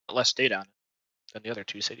less data on it than the other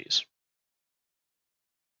two cities.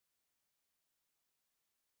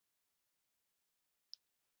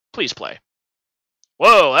 Please play.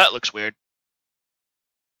 Whoa, that looks weird.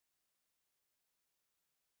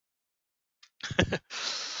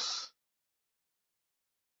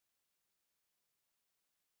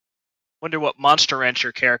 Wonder what Monster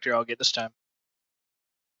Rancher character I'll get this time.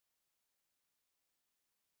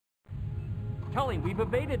 Tully, we've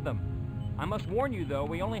evaded them. I must warn you, though,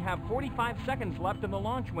 we only have 45 seconds left in the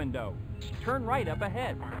launch window. Turn right up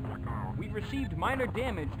ahead. We've received minor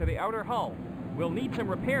damage to the outer hull. We'll need some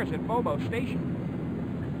repairs at Phobos Station.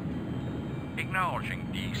 Acknowledging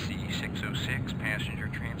DC-606 passenger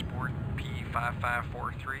transport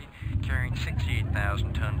P-5543 carrying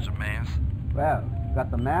 68,000 tons of mass. Well, you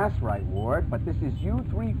got the mass right, Ward, but this is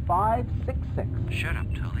U-3566. Shut up,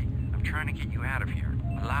 Tully. I'm trying to get you out of here,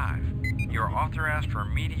 alive. You're authorized for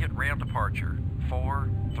immediate rail departure. 4,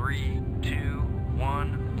 3, 2,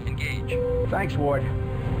 1, engage. Thanks, Ward.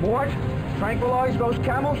 Ward, tranquilize those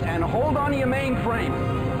camels and hold on to your mainframe.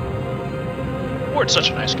 Ward's such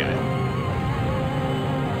a nice guy.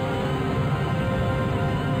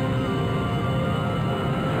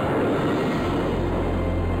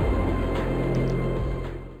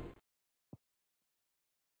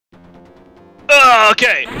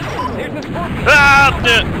 Okay.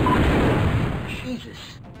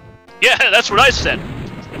 Jesus. Yeah, that's what I said.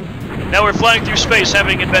 Now we're flying through space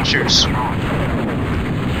having adventures.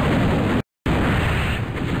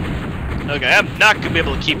 Okay, I'm not gonna be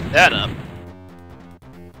able to keep that up.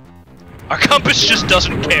 Our compass just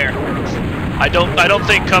doesn't care. I don't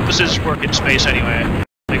think compasses work in space anyway.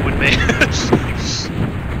 They wouldn't be.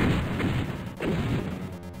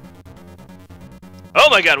 Oh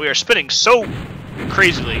my god, we are spinning so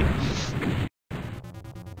crazily.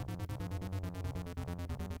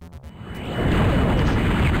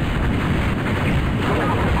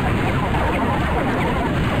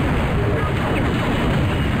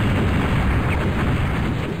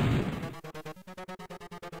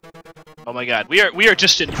 Oh my god, we are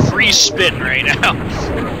just in free spin right now.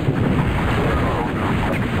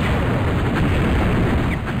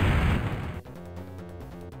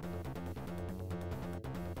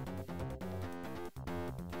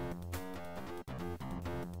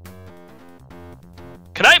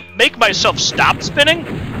 Can I make myself stop spinning?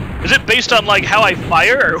 Is it based on like how I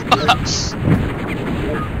fire or what?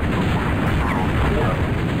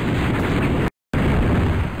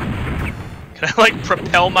 Can I, like,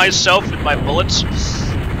 propel myself with my bullets?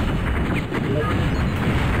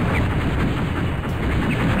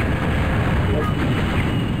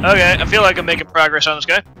 Okay, I feel like I'm making progress on this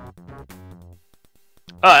guy.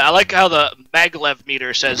 I like how the maglev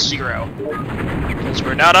meter says 0. Because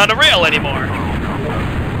we're not on a rail anymore.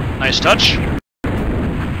 Nice touch.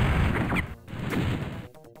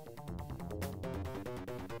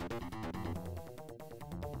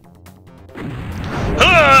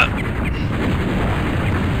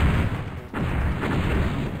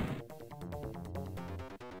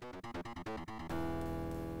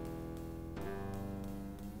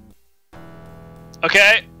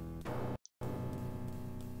 Okay.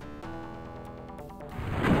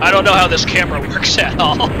 I don't know how this camera works at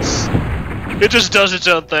all. It just does its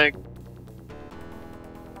own thing.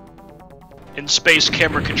 In space,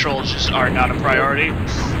 camera controls just are not a priority.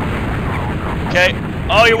 Okay,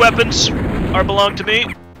 all your weapons belong to me.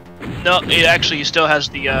 No, he still has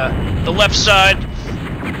the left side.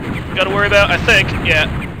 Gotta worry about, I think,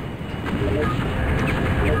 yeah.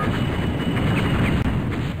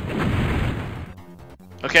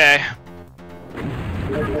 Okay.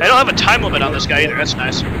 I don't have a time limit on this guy either, that's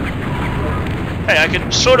nice. Hey, I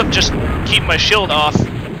can sort of just keep my shield off,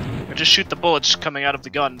 or just shoot the bullets coming out of the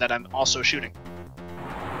gun that I'm also shooting.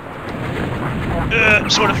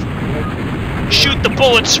 Sort of shoot the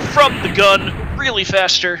bullets from the gun really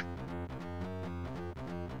faster.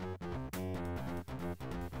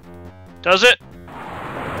 Does it?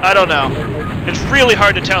 I don't know. It's really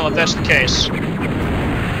hard to tell if that's the case.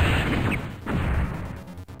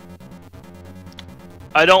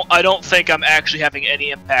 I don't think I'm actually having any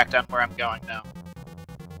impact on where I'm going now.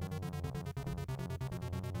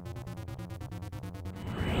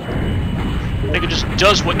 I think it just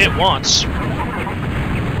does what it wants.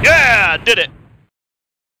 Yeah, did it.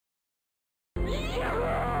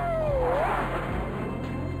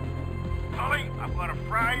 Tully, I'm gonna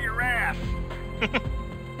fry your ass.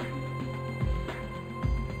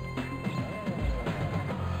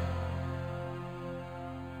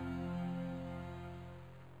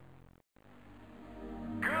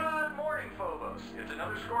 Good morning, Phobos. It's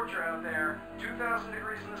another scorcher out there, 2,000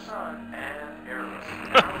 degrees in the sun, and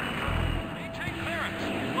Maintain clearance.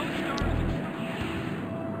 Loadstar is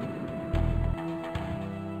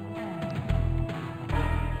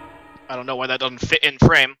I don't know why that doesn't fit in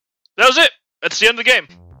frame. That was it! That's the end of the game.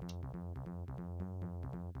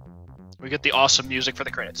 We get the awesome music for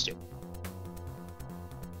the credits, too.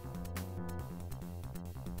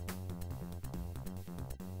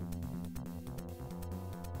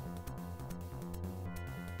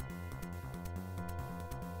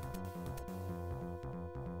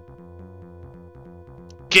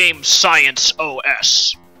 Game Science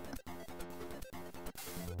OS.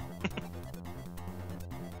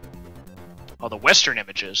 Oh, the Western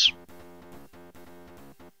images.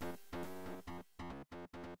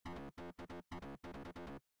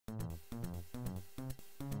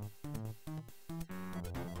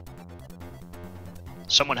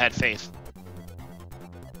 Someone had faith.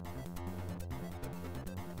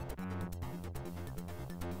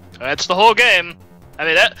 That's the whole game. I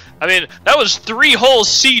mean that was 3 whole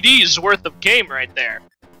CDs worth of game right there.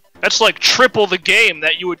 That's like triple the game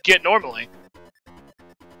that you would get normally.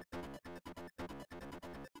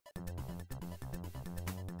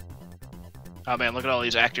 Oh man, look at all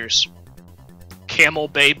these actors. Camel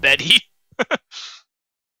Bay Betty.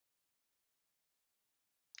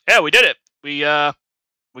 Yeah, we did it. We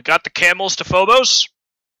got the camels to Phobos.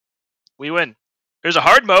 We win. Here's a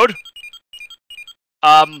hard mode.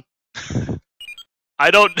 I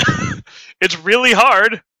don't... It's really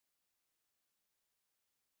hard.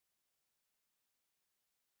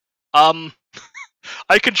 I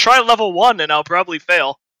could try level 1 and I'll probably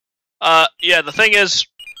fail. Yeah, the thing is...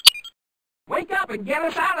 Wake up and get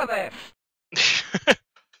us out of this!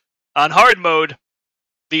 On hard mode,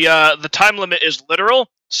 the time limit is literal,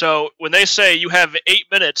 so when they say you have 8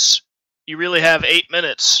 minutes, you really have 8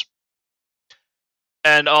 minutes.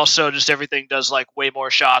 And also, just everything does, like, way more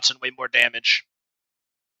shots and way more damage.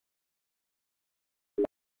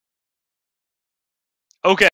 Okay.